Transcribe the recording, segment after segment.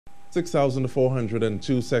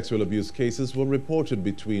6,402 sexual abuse cases were reported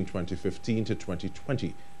between 2015 to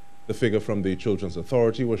 2020. The figure from the Children's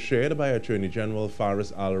Authority was shared by Attorney General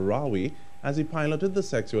Faris Al Rawi as he piloted the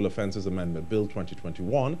Sexual Offences Amendment Bill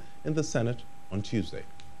 2021 in the Senate on Tuesday.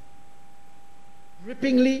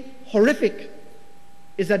 Grippingly horrific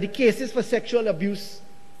is that the cases for sexual abuse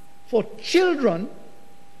for children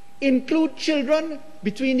include children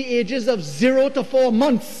between the ages of 0 to 4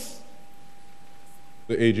 months.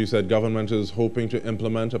 The AG said government is hoping to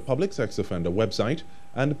implement a public sex offender website,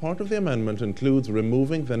 and part of the amendment includes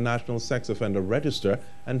removing the National Sex Offender Register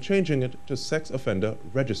and changing it to Sex Offender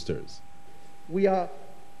Registers. We are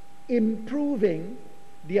improving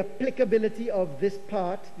the applicability of this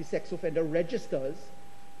part, the sex offender registers,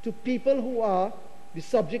 to people who are the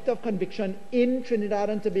subject of conviction in Trinidad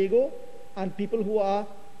and Tobago and people who are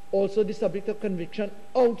also the subject of conviction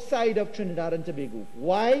outside of Trinidad and Tobago.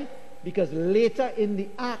 Why? Because later in the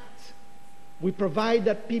Act, we provide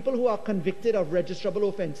that people who are convicted of registrable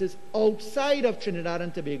offenses outside of Trinidad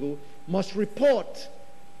and Tobago must report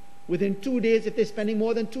within 2 days. If they're spending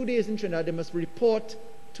more than 2 days in Trinidad, they must report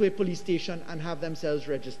to a police station and have themselves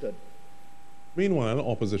registered. Meanwhile,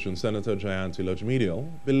 opposition Senator Jayanti Lajmedial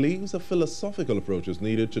believes a philosophical approach is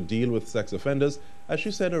needed to deal with sex offenders, as she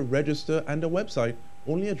said a register and a website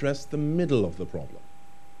only address the middle of the problem.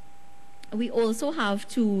 We also have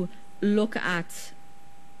to look at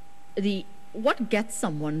what gets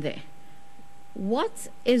someone there. What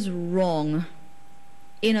is wrong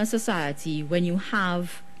in a society when you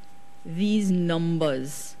have these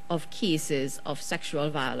numbers of cases of sexual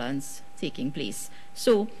violence taking place?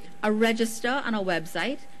 So a register and a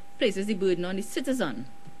website places the burden on the citizen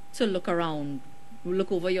to look around,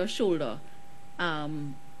 look over your shoulder,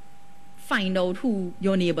 find out who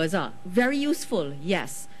your neighbors are. Very useful,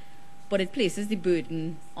 yes, but it places the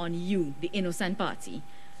burden on you, the innocent party.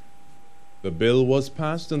 The bill was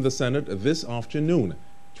passed in the Senate this afternoon.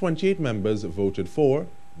 28 members voted for,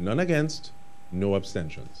 none against, no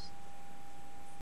abstentions.